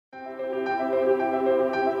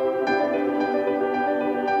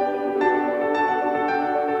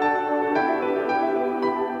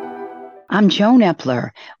I'm Joan Epler.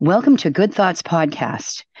 Welcome to Good Thoughts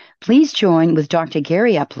Podcast. Please join with Dr.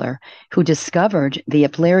 Gary Epler, who discovered the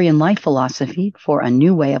Eplerian life philosophy for a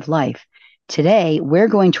new way of life. Today, we're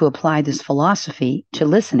going to apply this philosophy to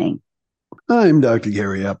listening. I'm Dr.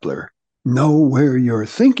 Gary Epler. Know where you're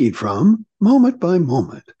thinking from, moment by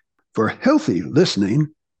moment. For healthy listening,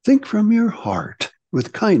 think from your heart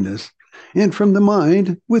with kindness and from the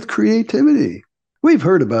mind with creativity. We've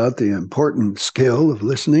heard about the important skill of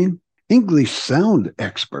listening. English sound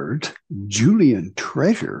expert Julian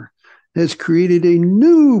Treasure has created a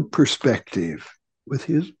new perspective with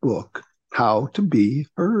his book, How to Be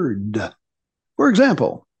Heard. For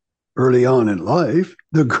example, early on in life,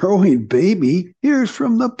 the growing baby hears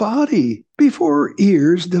from the body before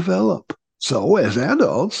ears develop. So as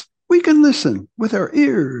adults, we can listen with our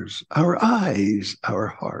ears, our eyes, our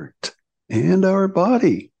heart, and our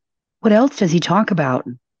body. What else does he talk about?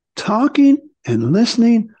 Talking and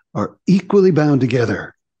listening are equally bound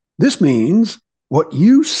together. This means what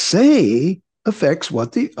you say affects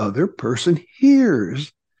what the other person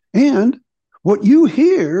hears, and what you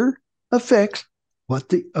hear affects what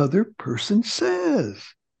the other person says.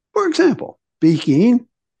 For example, speaking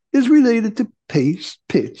is related to pace,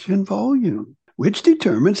 pitch, and volume, which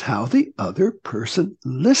determines how the other person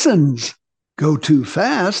listens. Go too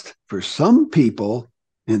fast for some people,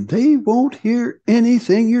 and they won't hear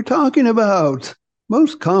anything you're talking about.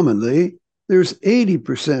 Most commonly, there's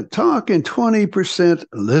 80% talk and 20%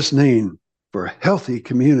 listening. For healthy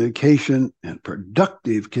communication and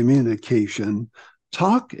productive communication,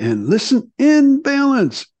 talk and listen in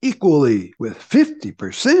balance equally, with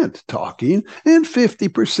 50% talking and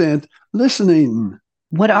 50% listening.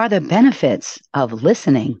 What are the benefits of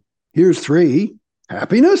listening? Here's 3: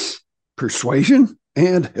 happiness, persuasion,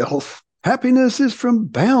 and health. Happiness is from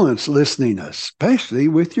balanced listening, especially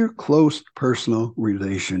with your close personal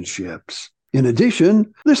relationships. In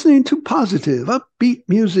addition, listening to positive, upbeat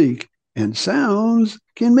music and sounds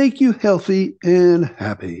can make you healthy and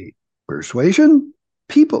happy. Persuasion?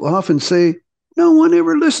 People often say, "No one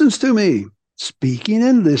ever listens to me." Speaking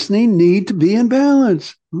and listening need to be in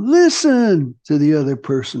balance. Listen to the other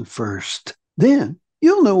person first. Then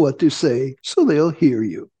you'll know what to say, so they'll hear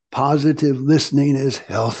you. Positive listening is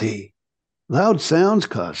healthy. Loud sounds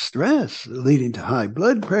cause stress, leading to high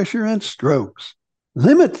blood pressure and strokes.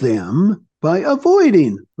 Limit them by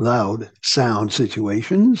avoiding loud sound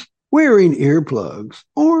situations, wearing earplugs,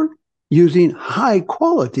 or using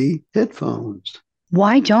high-quality headphones.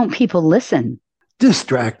 Why don't people listen?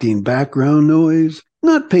 Distracting background noise,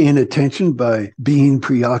 not paying attention by being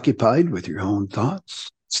preoccupied with your own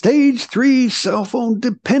thoughts. Stage 3 cell phone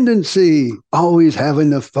dependency, always having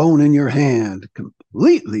the phone in your hand,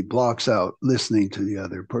 completely blocks out listening to the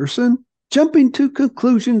other person. Jumping to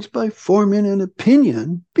conclusions by forming an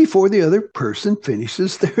opinion before the other person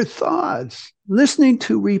finishes their thoughts. Listening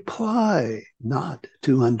to reply, not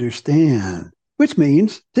to understand, which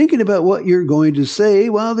means thinking about what you're going to say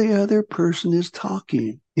while the other person is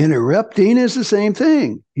talking. Interrupting is the same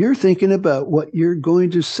thing. You're thinking about what you're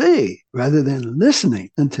going to say rather than listening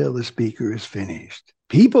until the speaker is finished.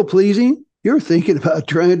 People pleasing, you're thinking about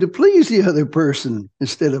trying to please the other person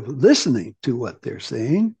instead of listening to what they're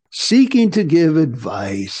saying. Seeking to give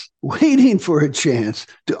advice, waiting for a chance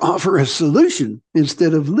to offer a solution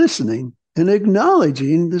instead of listening and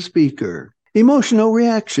acknowledging the speaker. Emotional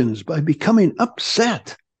reactions by becoming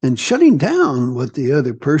upset and shutting down what the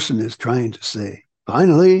other person is trying to say.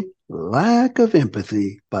 Finally, lack of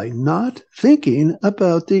empathy by not thinking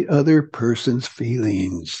about the other person's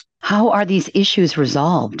feelings. How are these issues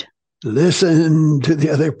resolved? Listen to the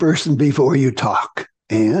other person before you talk,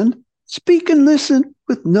 and speak and listen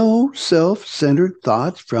with no self-centered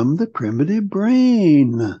thoughts from the primitive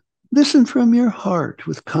brain. Listen from your heart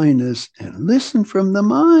with kindness, and listen from the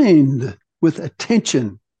mind with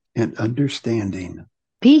attention and understanding.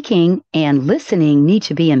 Speaking and listening need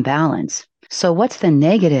to be in balance. So what's the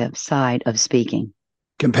negative side of speaking?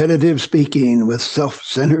 Competitive speaking with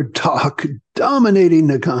self-centered talk dominating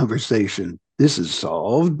the conversation. This is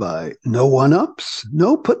solved by no one-ups,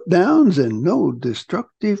 no put-downs, and no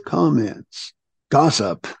destructive comments.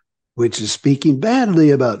 Gossip, which is speaking badly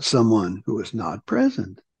about someone who is not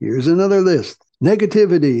present. Here's another list: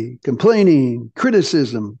 negativity, complaining,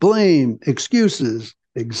 criticism, blame, excuses,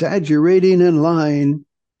 exaggerating and lying,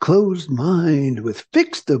 closed mind with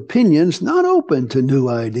fixed opinions, not open to new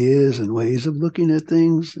ideas and ways of looking at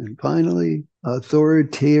things. And finally,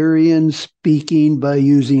 authoritarian speaking by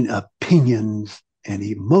using opinions and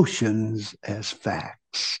emotions as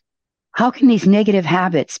facts. How can these negative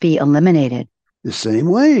habits be eliminated? The same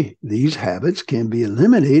way, these habits can be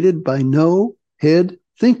eliminated by no head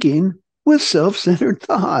thinking with self-centered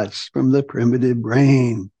thoughts from the primitive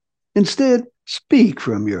brain. Instead, speak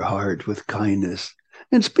from your heart with kindness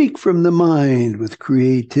and speak from the mind with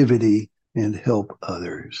creativity and help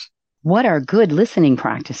others. What are good listening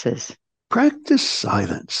practices? Practice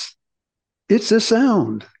silence. It's a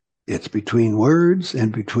sound. It's between words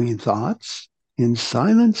and between thoughts. In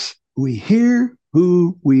silence, we hear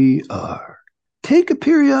who we are. Take a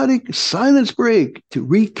periodic silence break to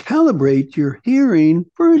recalibrate your hearing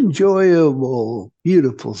for enjoyable,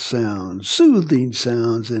 beautiful sounds, soothing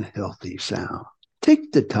sounds, and healthy sounds.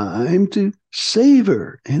 Take the time to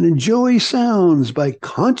savor and enjoy sounds by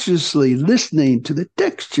consciously listening to the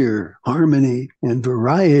texture, harmony, and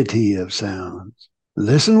variety of sounds.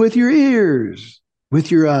 Listen with your ears,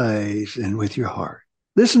 with your eyes, and with your heart.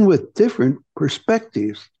 Listen with different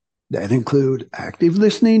perspectives that include active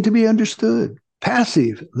listening to be understood,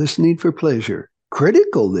 passive listening for pleasure,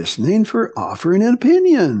 critical listening for offering an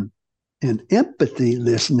opinion, and empathy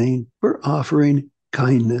listening for offering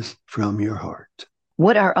kindness from your heart.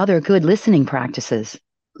 What are other good listening practices?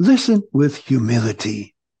 Listen with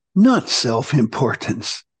humility, not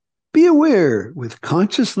self-importance. Be aware with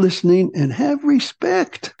conscious listening and have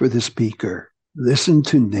respect for the speaker. Listen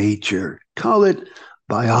to nature. Call it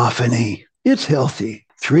biophony. It's healthy.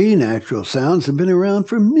 3 natural sounds have been around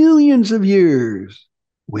for millions of years: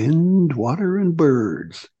 wind, water, and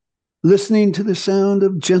birds. Listening to the sound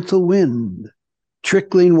of gentle wind,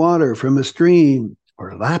 trickling water from a stream,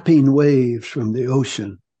 or lapping waves from the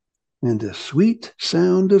ocean. And the sweet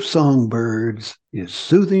sound of songbirds is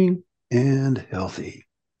soothing and healthy.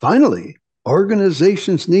 Finally,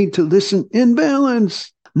 organizations need to listen in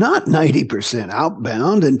balance, not 90%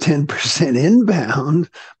 outbound and 10% inbound,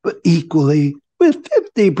 but equally with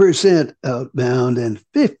 50% outbound and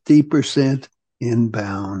 50%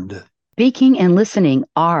 inbound. Speaking and listening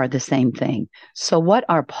are the same thing. So what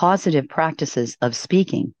are positive practices of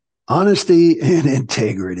speaking? Honesty and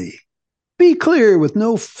integrity. Be clear with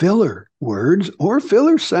no filler words or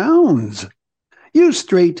filler sounds. Use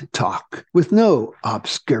straight talk with no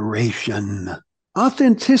obscuration.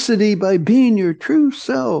 Authenticity by being your true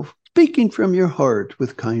self, speaking from your heart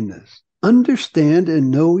with kindness. Understand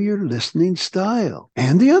and know your listening style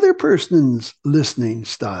and the other person's listening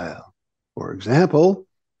style. For example,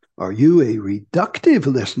 are you a reductive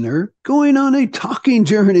listener going on a talking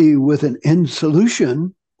journey with an end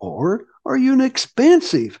solution? Or are you an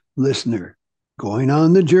expansive listener going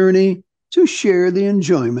on the journey to share the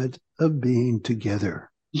enjoyment of being together?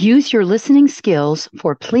 Use your listening skills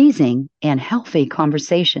for pleasing and healthy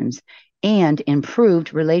conversations and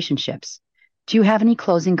improved relationships. Do you have any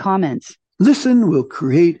closing comments? Listen will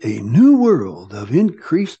create a new world of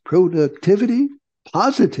increased productivity,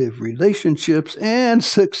 positive relationships, and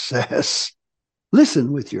success.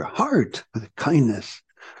 Listen with your heart with kindness.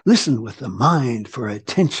 Listen with the mind for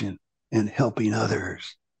attention and helping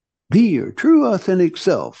others. Be your true, authentic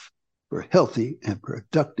self for healthy and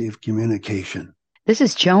productive communication. This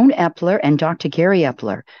is Joan Epler and Dr. Gary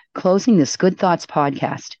Epler closing this Good Thoughts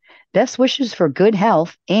podcast. Best wishes for good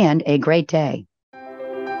health and a great day.